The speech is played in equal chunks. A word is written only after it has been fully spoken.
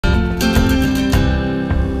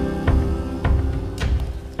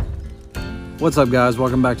What's up guys,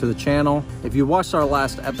 welcome back to the channel. If you watched our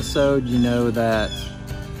last episode, you know that...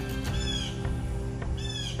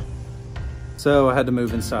 So I had to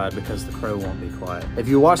move inside because the crow won't be quiet. If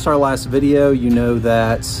you watched our last video, you know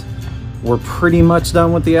that we're pretty much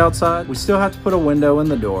done with the outside. We still have to put a window in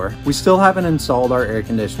the door. We still haven't installed our air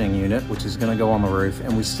conditioning unit, which is gonna go on the roof,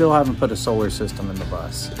 and we still haven't put a solar system in the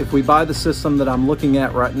bus. If we buy the system that I'm looking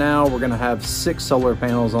at right now, we're gonna have 6 solar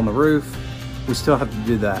panels on the roof. We still have to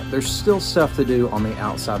do that. There's still stuff to do on the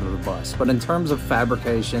outside of the bus, but in terms of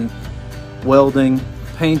fabrication, welding,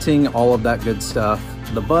 painting, all of that good stuff,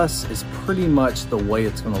 the bus is pretty much the way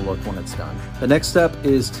it's going to look when it's done. The next step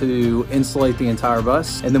is to insulate the entire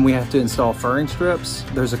bus, and then we have to install furring strips.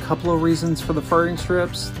 There's a couple of reasons for the furring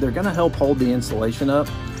strips. They're going to help hold the insulation up,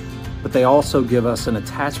 but they also give us an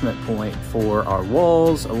attachment point for our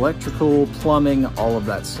walls, electrical, plumbing, all of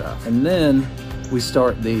that stuff. And then we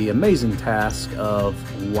start the amazing task of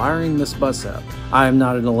wiring this bus up. I am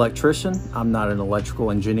not an electrician, I'm not an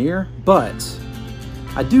electrical engineer, but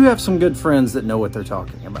I do have some good friends that know what they're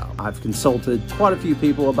talking about. I've consulted quite a few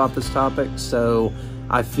people about this topic, so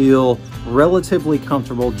I feel relatively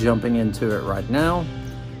comfortable jumping into it right now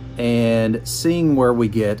and seeing where we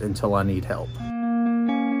get until I need help.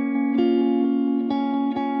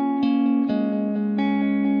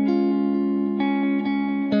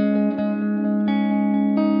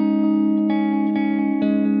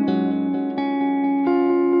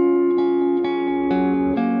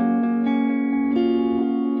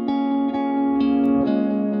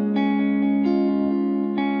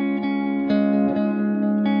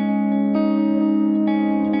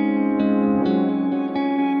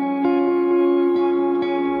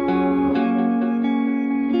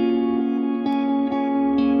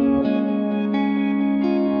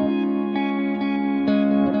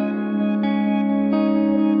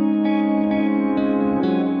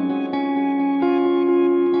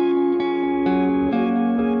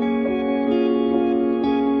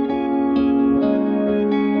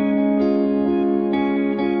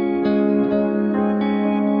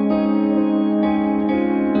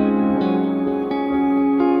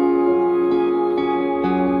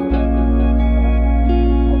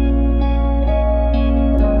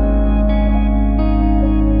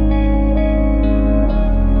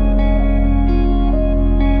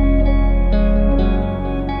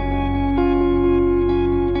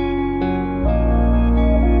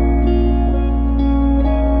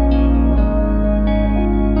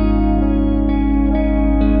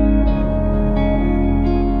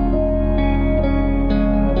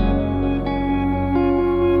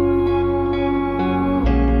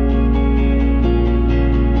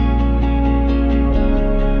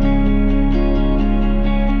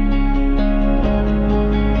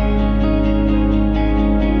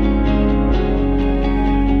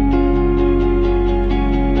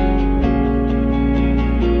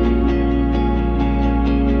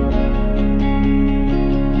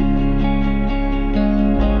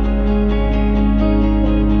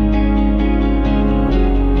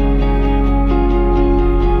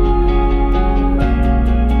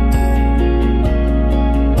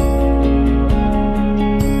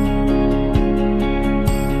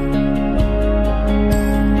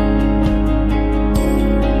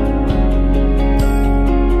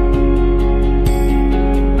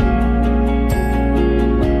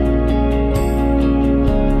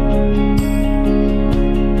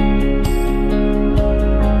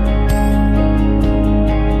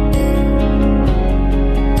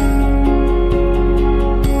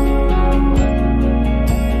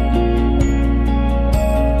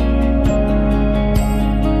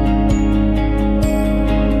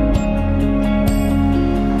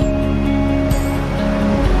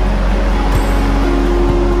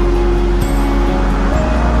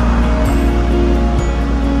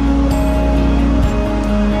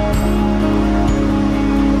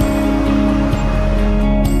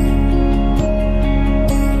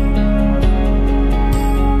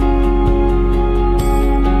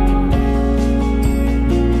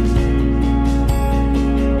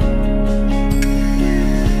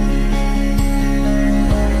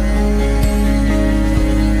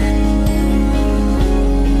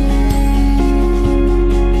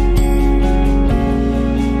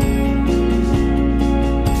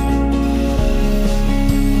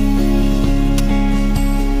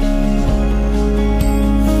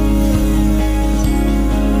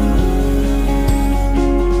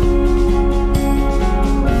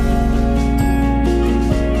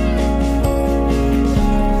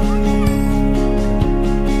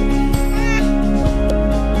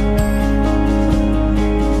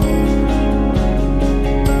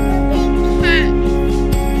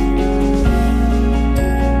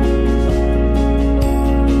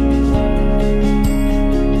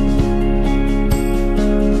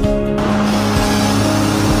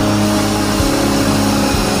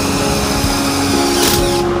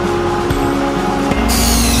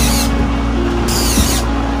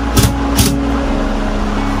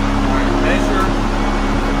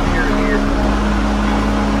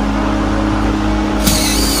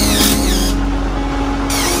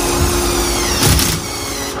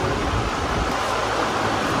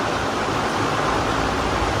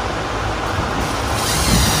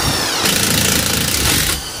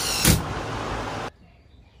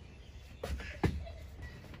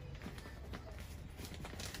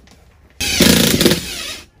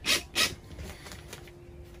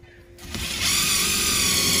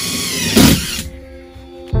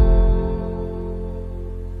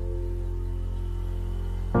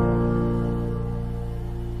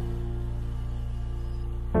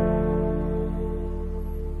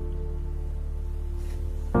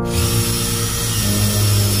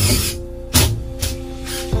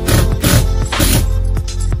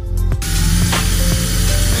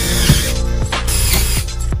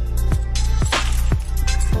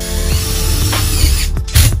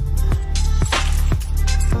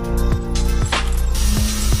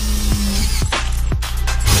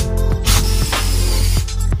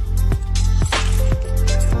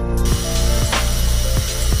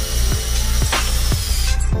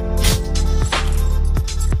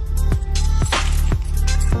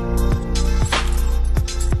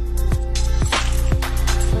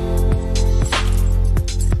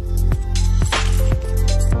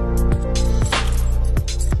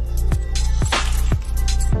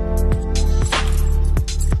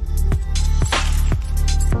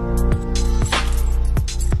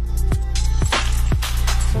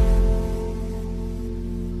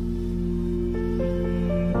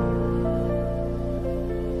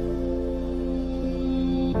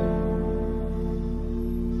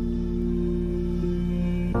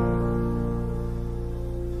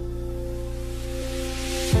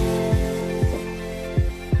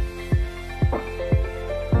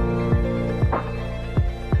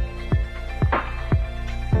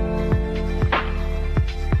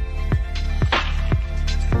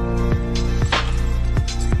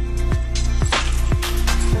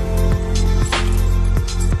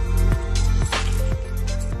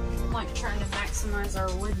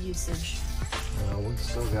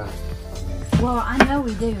 Well, I know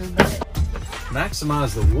we do, but...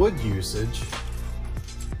 Maximize the wood usage.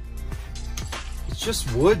 It's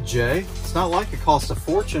just wood, Jay. It's not like it costs a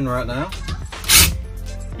fortune right now.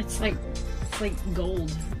 It's like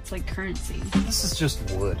gold. It's like currency. This is just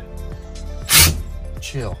wood.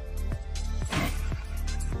 Chill.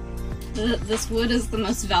 This wood is the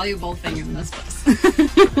most valuable thing in this place.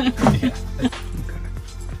 Yeah. Okay.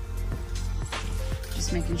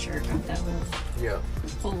 Just making sure it got that little,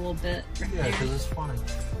 pull a little bit right there. Yeah, because it's fine.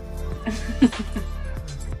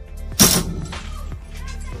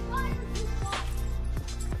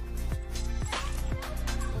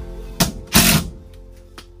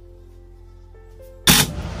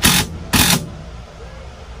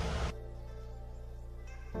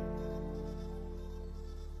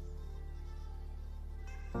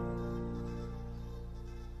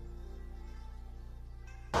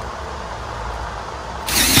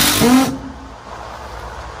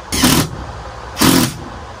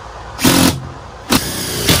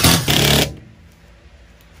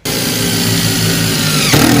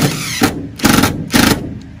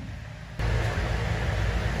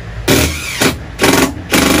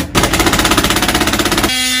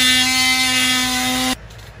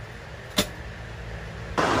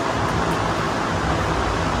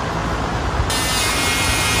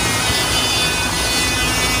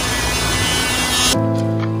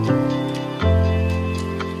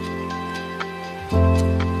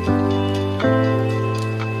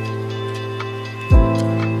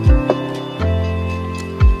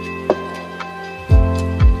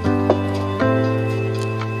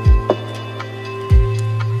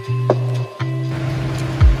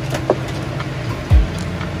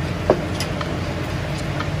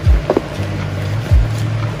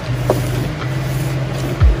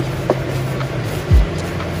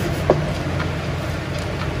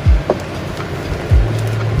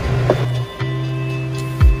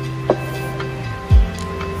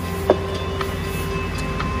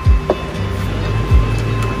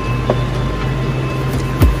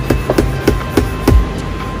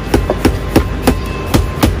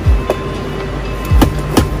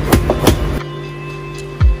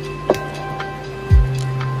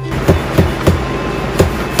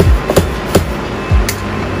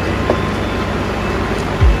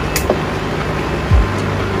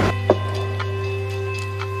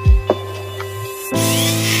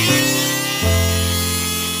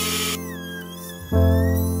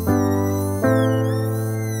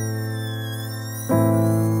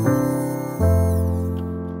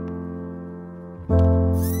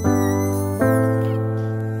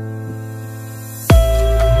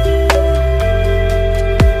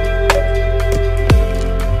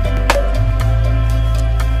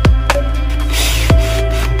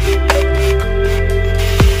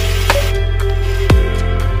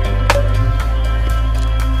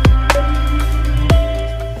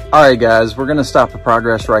 All right, guys, we're gonna stop the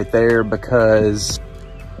progress right there because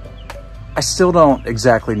I still don't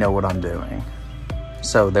exactly know what I'm doing.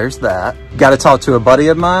 So there's that. Got to talk to a buddy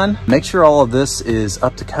of mine, make sure all of this is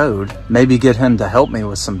up to code, maybe get him to help me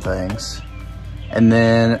with some things, and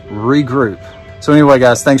then regroup. So anyway,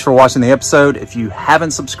 guys, thanks for watching the episode. If you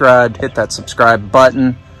haven't subscribed, hit that subscribe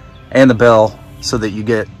button and the bell so that you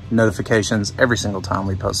get notifications every single time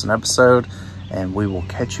we post an episode, and we will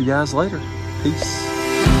catch you guys later. Peace.